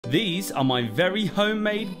These are my very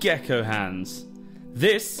homemade gecko hands.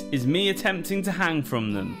 This is me attempting to hang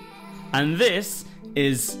from them. And this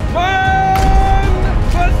is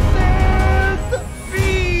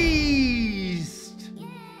Beast!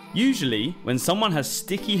 Usually, when someone has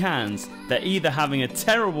sticky hands, they're either having a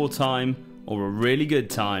terrible time or a really good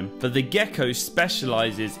time, but the gecko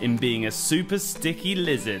specializes in being a super sticky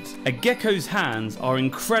lizard. A gecko's hands are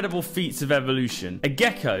incredible feats of evolution. A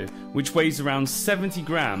gecko, which weighs around 70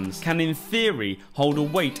 grams, can in theory hold a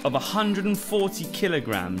weight of 140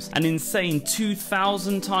 kilograms, an insane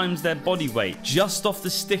 2,000 times their body weight, just off the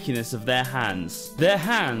stickiness of their hands. Their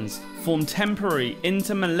hands form temporary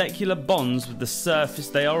intermolecular bonds with the surface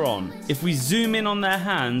they are on. If we zoom in on their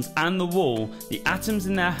hands and the wall, the atoms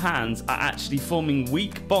in their hands are actually forming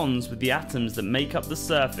weak bonds with the atoms that make up the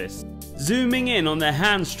surface. Zooming in on their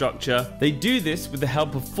hand structure, they do this with the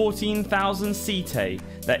help of 14,000 setae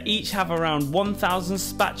that each have around 1,000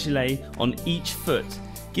 spatulae on each foot,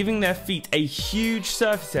 giving their feet a huge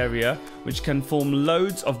surface area which can form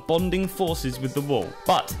loads of bonding forces with the wall.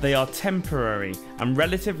 But they are temporary and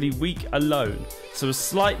relatively weak alone, so a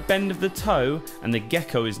slight bend of the toe and the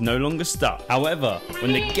gecko is no longer stuck. However,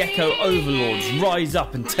 when the gecko overlords rise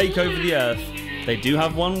up and take over the earth, they do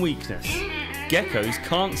have one weakness. Geckos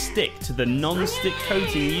can't stick to the non-stick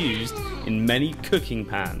coating used in many cooking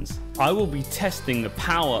pans. I will be testing the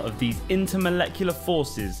power of these intermolecular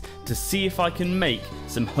forces to see if I can make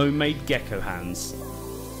some homemade gecko hands.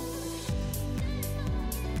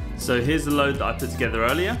 So here's the load that I put together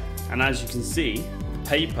earlier, and as you can see, the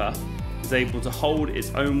paper is able to hold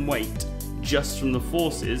its own weight just from the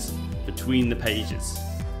forces between the pages.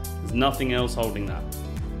 There's nothing else holding that.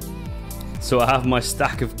 So I have my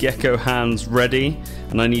stack of gecko hands ready,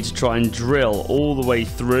 and I need to try and drill all the way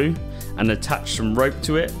through and attach some rope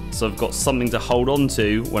to it so I've got something to hold on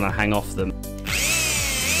to when I hang off them.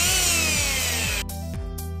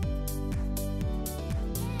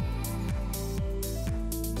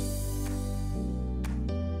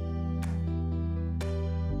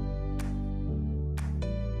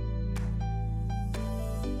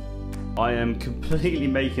 I am completely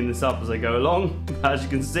making this up as I go along. As you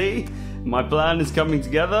can see, my plan is coming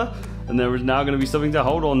together and there is now going to be something to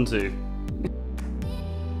hold on to.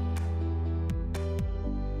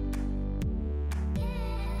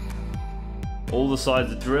 All the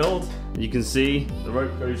sides are drilled, and you can see the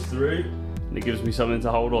rope goes through and it gives me something to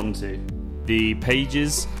hold on to. The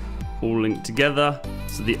pages all linked together,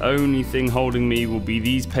 so the only thing holding me will be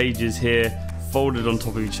these pages here folded on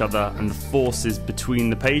top of each other and the forces between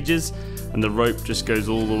the pages, and the rope just goes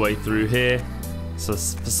all the way through here, so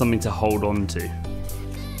it's for something to hold on to.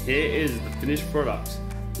 Here is the finished product,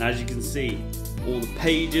 and as you can see, all the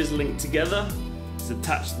pages linked together. It's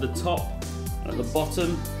attached to the top and at the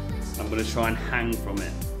bottom. I'm going to try and hang from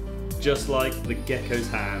it, just like the gecko's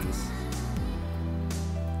hands.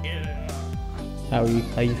 Yeah. How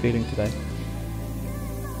are you feeling today?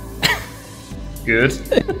 Good.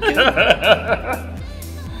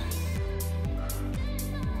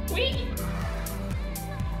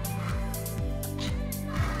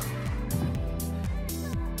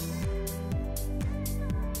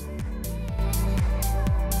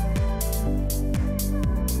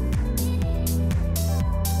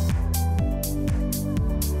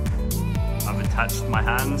 I've attached my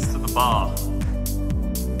hands to the bar.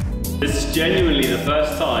 This is genuinely the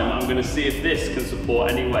first time I'm going to see if this can support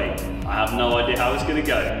any weight. I have no idea how it's going to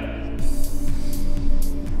go.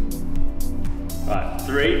 Right,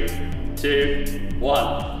 3, 2, 1.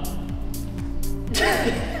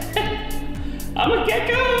 I'm a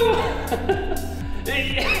gecko!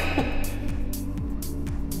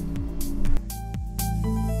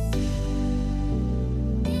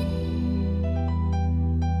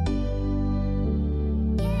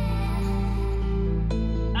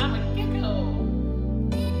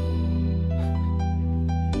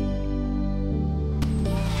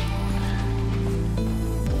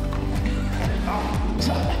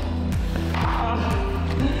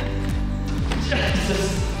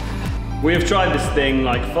 We have tried this thing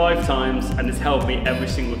like 5 times and it's held me every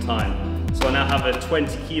single time. So I now have a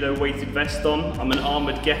 20 kilo weighted vest on. I'm an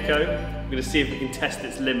armoured gecko. I'm going to see if we can test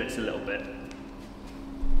its limits a little bit.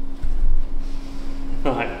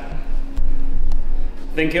 Right. I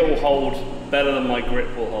think it will hold better than my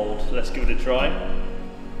grip will hold. Let's give it a try.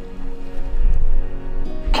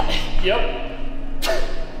 Yep.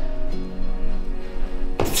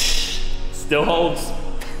 Still holds.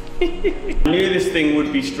 I knew this thing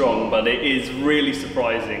would be strong, but it is really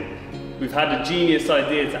surprising. We've had a genius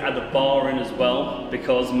idea to add a bar in as well,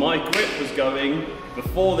 because my grip was going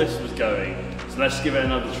before this was going. So let's give it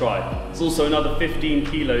another try. There's also another 15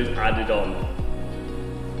 kilos added on.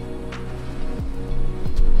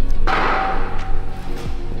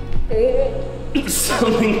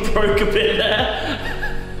 Something broke a bit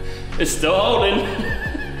there. It's still holding.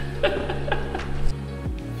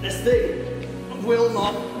 This thing will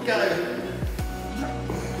not go.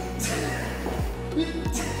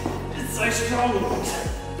 It's so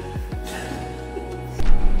strong.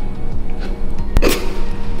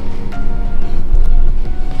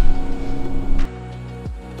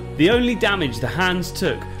 The only damage the hands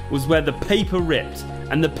took was where the paper ripped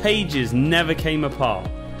and the pages never came apart.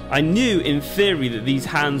 I knew in theory that these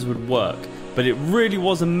hands would work, but it really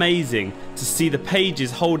was amazing to see the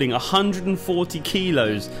pages holding 140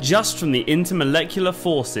 kilos just from the intermolecular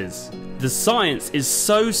forces. The science is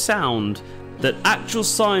so sound that actual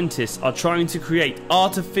scientists are trying to create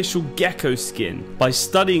artificial gecko skin by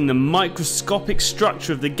studying the microscopic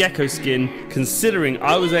structure of the gecko skin. Considering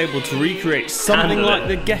I was able to recreate something like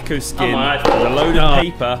the gecko skin with a load of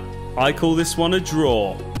paper, I call this one a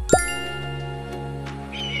draw.